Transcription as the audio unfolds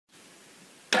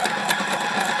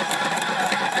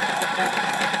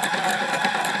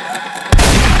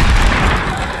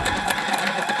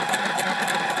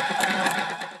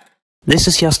This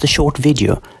is just a short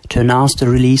video to announce the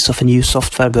release of a new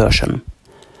software version.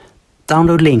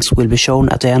 Download links will be shown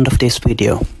at the end of this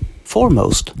video.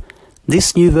 Foremost,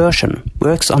 this new version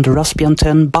works on the Raspbian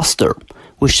 10 Buster,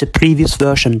 which the previous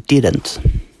version didn't.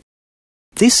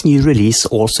 This new release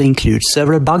also includes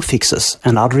several bug fixes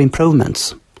and other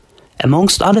improvements.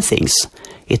 Amongst other things,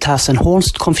 it has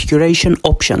enhanced configuration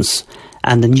options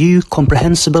and a new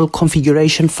comprehensible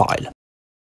configuration file.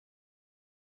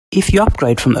 If you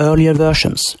upgrade from earlier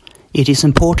versions, it is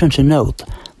important to note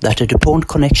that the DuPont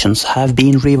connections have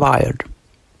been rewired.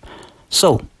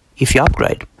 So, if you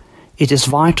upgrade, it is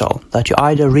vital that you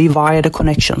either rewire the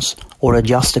connections or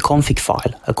adjust the config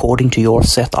file according to your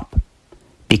setup.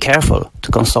 Be careful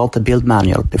to consult the build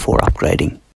manual before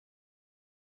upgrading.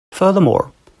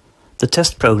 Furthermore, the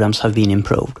test programs have been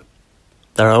improved.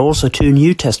 There are also 2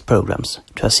 new test programs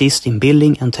to assist in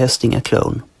building and testing a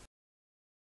clone.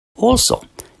 Also,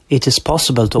 it is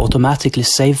possible to automatically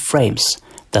save frames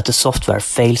that the software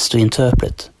fails to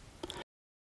interpret.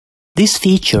 This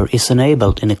feature is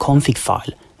enabled in a config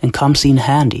file and comes in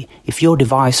handy if your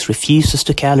device refuses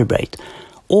to calibrate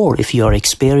or if you are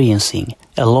experiencing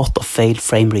a lot of failed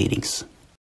frame readings.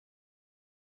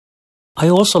 I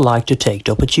also like to take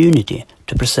the opportunity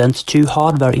to present 2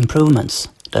 hardware improvements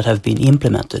that have been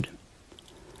implemented.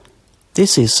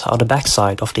 This is how the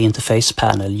backside of the interface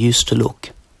panel used to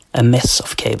look, a mess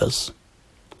of cables.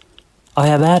 I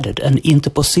have added an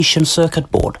interposition circuit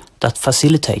board that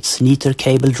facilitates neater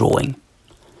cable drawing.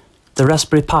 The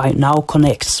Raspberry Pi now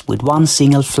connects with one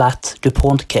single flat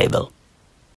DuPont cable.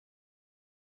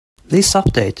 This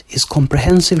update is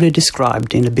comprehensively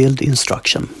described in the build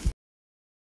instruction.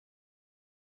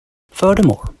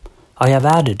 Furthermore, I have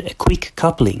added a quick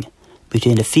coupling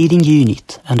between the feeding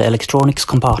unit and the electronics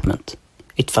compartment.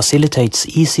 It facilitates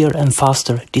easier and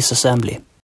faster disassembly.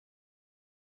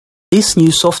 This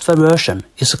new software version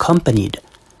is accompanied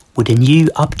with a new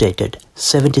updated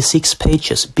 76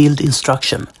 pages build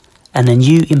instruction and a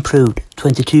new improved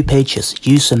 22 pages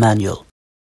user manual.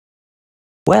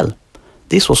 Well,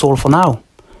 this was all for now.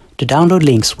 The download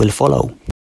links will follow.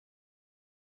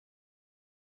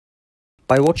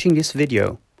 By watching this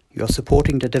video, you are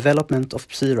supporting the development of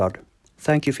BSIRAD.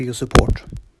 Thank you for your support.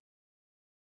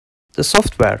 The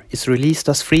software is released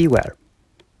as freeware,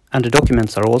 and the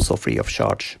documents are also free of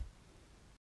charge.